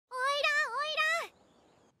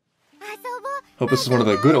Hope this is one of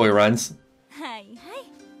the good oiran's.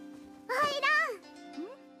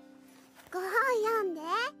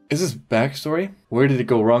 Is this backstory? Where did it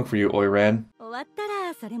go wrong for you, Oiran?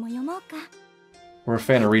 We're a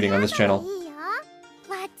fan of reading on this channel.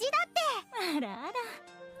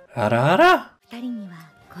 Ara?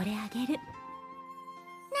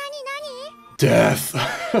 Death!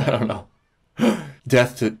 I don't know.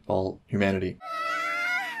 Death to all humanity.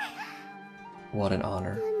 What an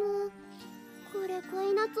honor.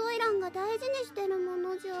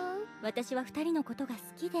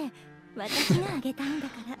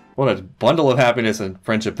 What a bundle of happiness and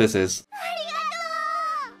friendship this is.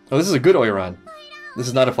 Oh, this is a good Oiran. This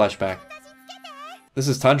is not a flashback. This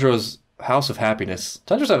is Tanjiro's house of happiness.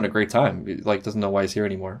 Tanjiro's having a great time. He, like, doesn't know why he's here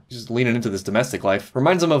anymore. He's just leaning into this domestic life.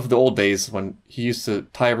 Reminds him of the old days when he used to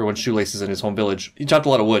tie everyone's shoelaces in his home village. He chopped a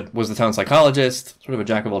lot of wood, was the town psychologist, sort of a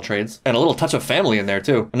jack of all trades. And a little touch of family in there,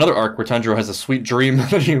 too. Another arc where Tanjiro has a sweet dream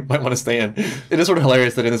that he might want to stay in. It is sort of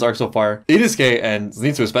hilarious that in this arc so far, Inosuke and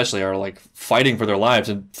Zenitsu especially are, like, fighting for their lives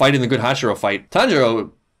and fighting the good Hashiro fight.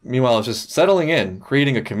 Tanjiro, meanwhile, is just settling in,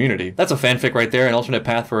 creating a community. That's a fanfic right there, an alternate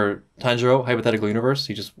path for Tanjiro, hypothetical universe.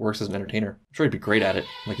 He just works as an entertainer. I'm sure he'd be great at it,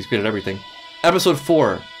 like he's great at everything. Episode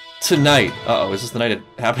 4, tonight. Uh-oh, is this the night it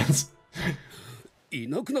happens?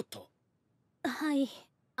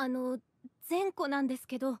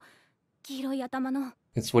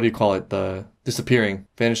 It's, what do you call it, the disappearing,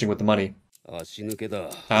 vanishing with the money.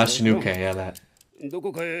 Ashinuke, yeah, that.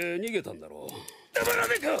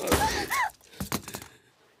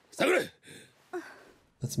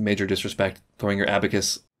 That's major disrespect, throwing your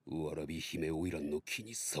abacus. Yeah,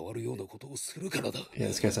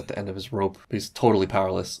 this guy's at the end of his rope, but he's totally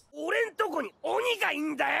powerless.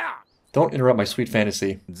 Don't interrupt my sweet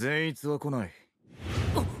fantasy. He's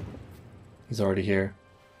already here.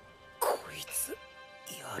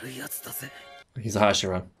 He's a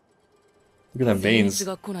Hashira. Look at them veins. He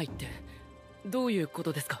got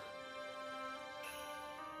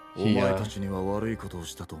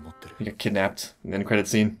kidnapped in the end credit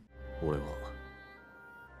scene. I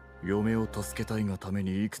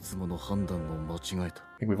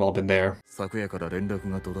think we've all been there.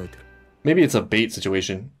 Maybe it's a bait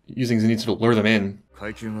situation, using Zenitsu to lure them in.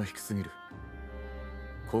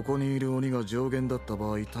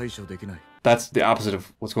 That's the opposite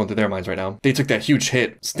of what's going through their minds right now. They took that huge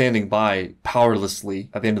hit, standing by powerlessly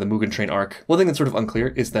at the end of the Mugen Train arc. One thing that's sort of unclear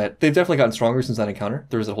is that they've definitely gotten stronger since that encounter.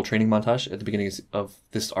 There was a whole training montage at the beginning of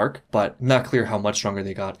this arc, but not clear how much stronger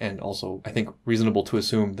they got, and also, I think, reasonable to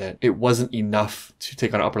assume that it wasn't enough to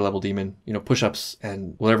take on an upper level demon. You know, push-ups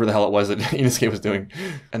and whatever the hell it was that Inosuke was doing.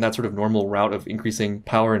 And that sort of normal route of increasing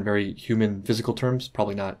power in very human physical terms,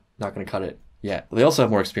 probably not going to cut it. Yeah, but they also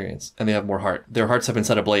have more experience, and they have more heart. Their hearts have been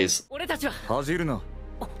set ablaze. That's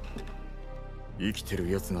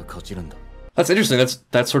interesting,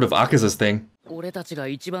 that's sort of Akaza's thing. I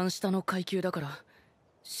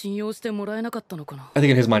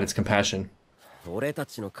think in his mind it's compassion. Oh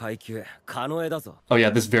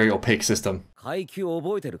yeah, this very opaque system.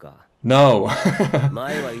 No.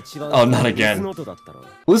 Oh, not again. Well,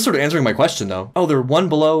 this is sort of answering my question, though. Oh, they're one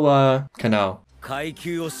below, Kanao.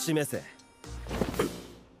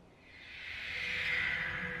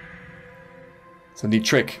 It's a neat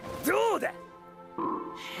trick. How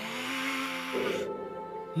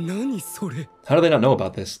do they not know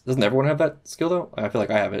about this? Doesn't everyone have that skill though? I feel like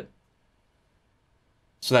I have it.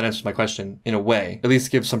 So that answers my question, in a way. At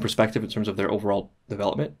least gives some perspective in terms of their overall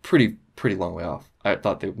development. Pretty long way off. I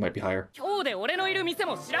thought they might be higher.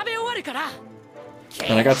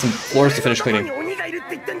 And I got some floors to finish cleaning.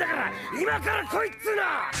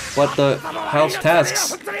 What the house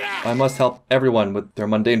tasks? I must help everyone with their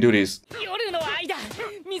mundane duties.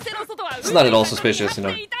 It's not at all suspicious, you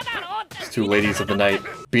know. These two ladies of the night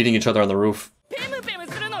beating each other on the roof.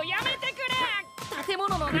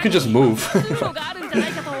 You could just move.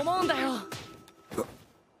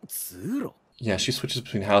 Yeah, she switches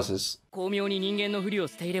between houses.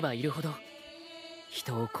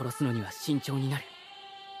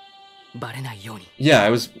 Yeah, I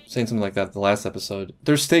was saying something like that the last episode.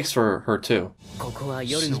 There's stakes for her too.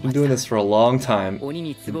 She's been doing this for a long time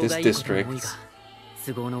in this district.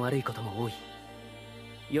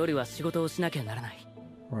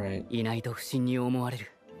 Right.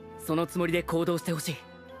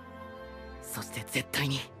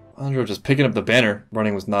 Andrew just picking up the banner.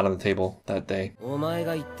 Running was not on the table that day. I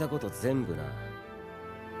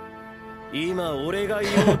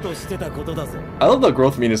love the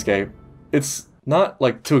growth of Inosuke. It's not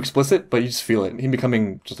like too explicit, but you just feel it. Him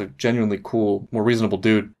becoming just a genuinely cool, more reasonable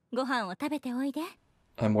dude.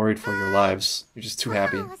 I'm worried for your lives. You're just too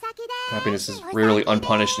happy. Happiness is rarely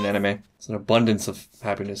unpunished in anime. It's an abundance of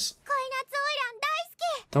happiness.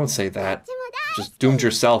 Don't say that. Just doomed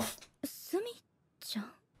yourself.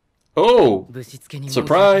 Oh!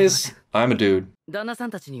 Surprise! I'm a dude. No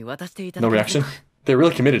reaction? They're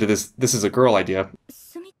really committed to this. This is a girl idea.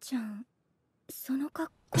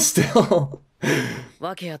 Still.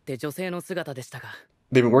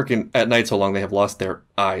 They've been working at night so long they have lost their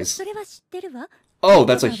eyes. Oh,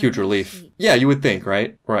 that's a huge relief. Yeah, you would think,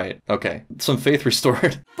 right? Right. Okay. Some faith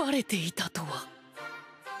restored.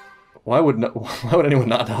 Why would anyone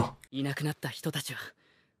not know?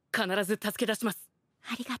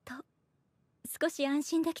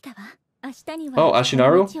 Oh,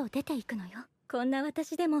 Ashinaru?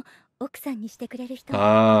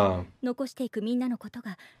 Ah.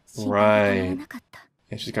 Right.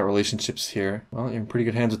 Yeah, she's got relationships here. Well, you're in pretty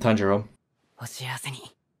good hands with Tanjiro.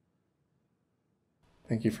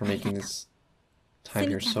 Thank you for making this time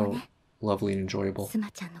here so lovely and enjoyable.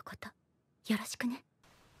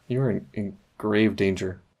 You're in grave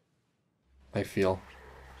danger, I feel.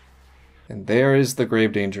 And there is the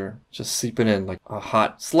grave danger, just seeping in like a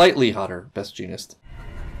hot, slightly hotter best Jeanist.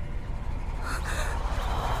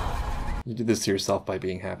 You did this to yourself by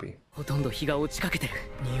being happy. I'm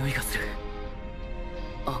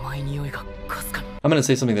gonna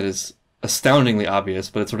say something that is astoundingly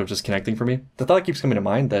obvious, but it's sort of just connecting for me. The thought keeps coming to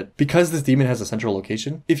mind that because this demon has a central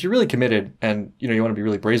location, if you're really committed and you want to be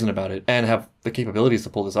really brazen about it and have the capabilities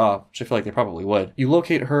to pull this off, which I feel like they probably would, you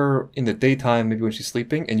locate her in the daytime, maybe when she's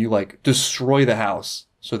sleeping, and you like destroy the house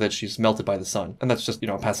so that she's melted by the sun. And that's just,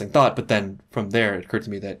 a passing thought, but then from there it occurred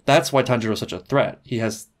to me that that's why Tanjiro is such a threat. He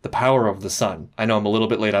has the power of the sun. I know I'm a little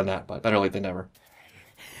bit late on that, but better late than never.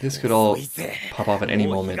 This could all pop off at any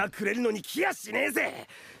moment.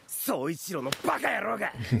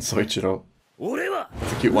 Soichiro.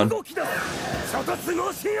 It's a cute one.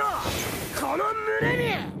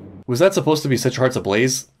 Was that supposed to be Set Your Hearts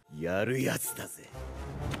Ablaze?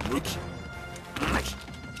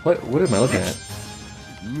 What am I looking at?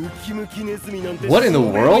 What in the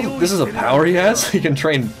world? This is a power he has? He can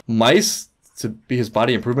train mice to be his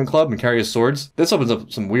body improvement club and carry his swords? This opens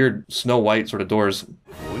up some weird Snow White sort of doors.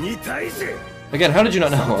 Again, how did you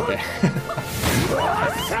not know? Okay.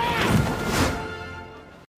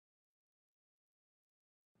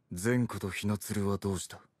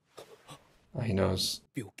 Oh, he knows.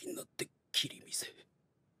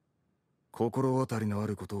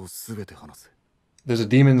 There's a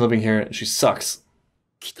demon living here and she sucks.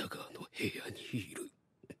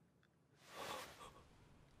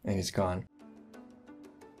 And he's gone.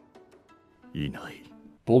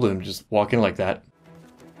 Bold of him just walk in like that.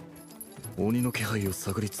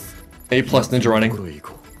 A+ ninja running.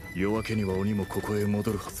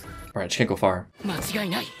 Alright, she can't go far.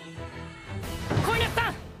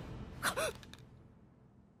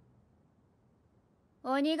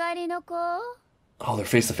 Oh, they're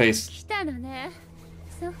face to face.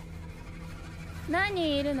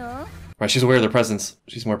 Right, she's aware of their presence.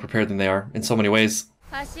 She's more prepared than they are, in so many ways.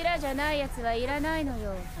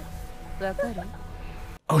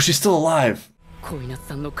 Oh, she's still alive!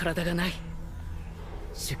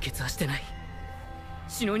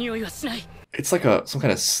 It's like some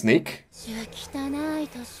kind of snake?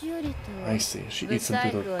 I see, she eats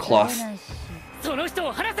them through the cloth.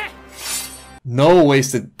 No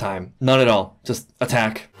wasted time. None at all. Just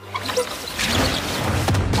attack.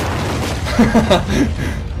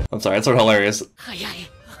 I'm sorry, that's sort of hilarious.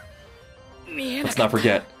 Let's not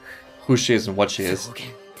forget who she is and what she is.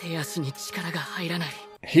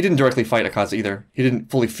 He didn't directly fight Akaza either. He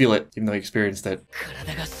didn't fully feel it, even though he experienced it.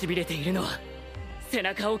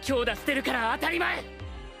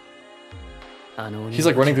 He's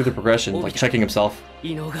like running through the progression, like checking himself,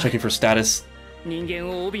 checking for status.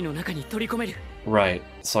 Right,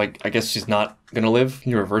 so I guess she's not gonna live? Can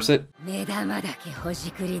you reverse it?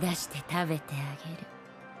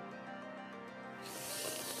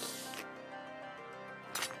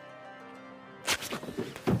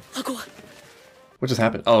 What just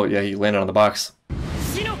happened? Oh yeah, he landed on the box. I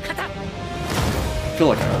feel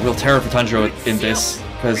like a real terror for Tanjiro in this,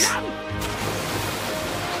 because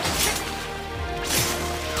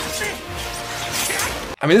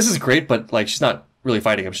I mean, this is great, but like, she's not really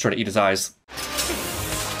fighting him. She's trying to eat his eyes.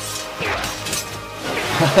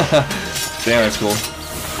 Damn, that's cool.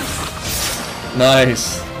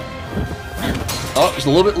 Nice. Oh, just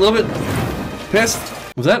a little bit pissed.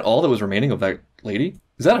 Was that all that was remaining of that lady?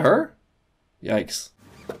 Is that her? Yikes.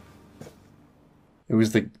 It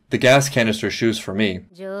was the gas canister shoes for me.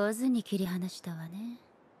 Yeah,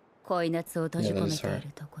 that is her.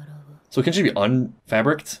 So can she be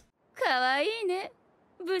unfabricked?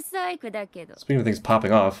 Speaking of things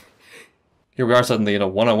popping off, here we are suddenly in a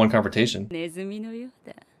one-on-one confrontation.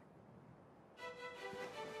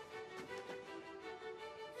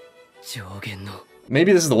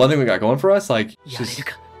 Maybe this is the one thing we got going for us, like, just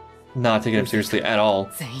not taking him seriously at all.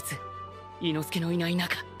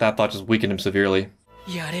 That thought just weakened him severely.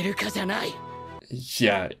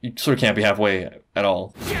 Yeah, you sort of can't be halfway at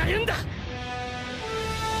all.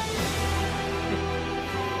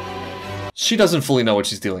 She doesn't fully know what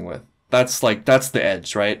she's dealing with. That's the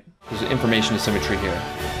edge, right? There's information asymmetry here.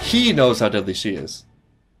 He knows how deadly she is.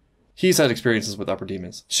 He's had experiences with upper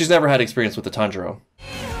demons. She's never had experience with the Tanjiro.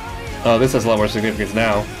 Oh, this has a lot more significance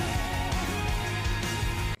now.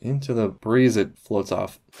 Into the breeze it floats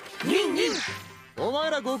off.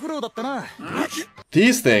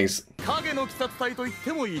 These things.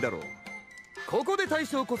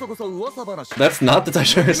 That's not the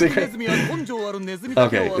Taishiro secret.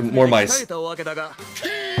 Okay, more mice.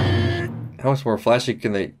 How much more flashy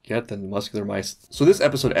can they get than muscular mice? So this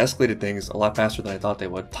episode escalated things a lot faster than I thought they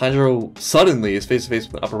would. Tanjiro suddenly is face to face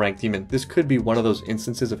with an upper rank demon. This could be one of those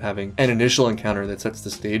instances of having an initial encounter that sets the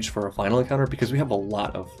stage for a final encounter, because we have a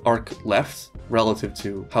lot of arc left relative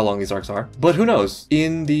to how long these arcs are. But who knows?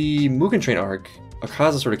 In the Mugen Train arc,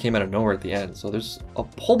 Akaza sort of came out of nowhere at the end, so there's a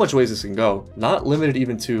whole bunch of ways this can go, not limited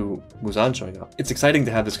even to Muzan showing up. It's exciting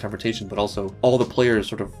to have this confrontation, but also all the players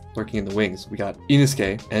sort of lurking in the wings. We got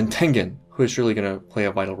Inosuke and Tengen, who is surely going to play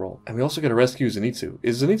a vital role. And we also got to rescue Zenitsu.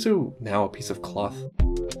 Is Zenitsu now a piece of cloth?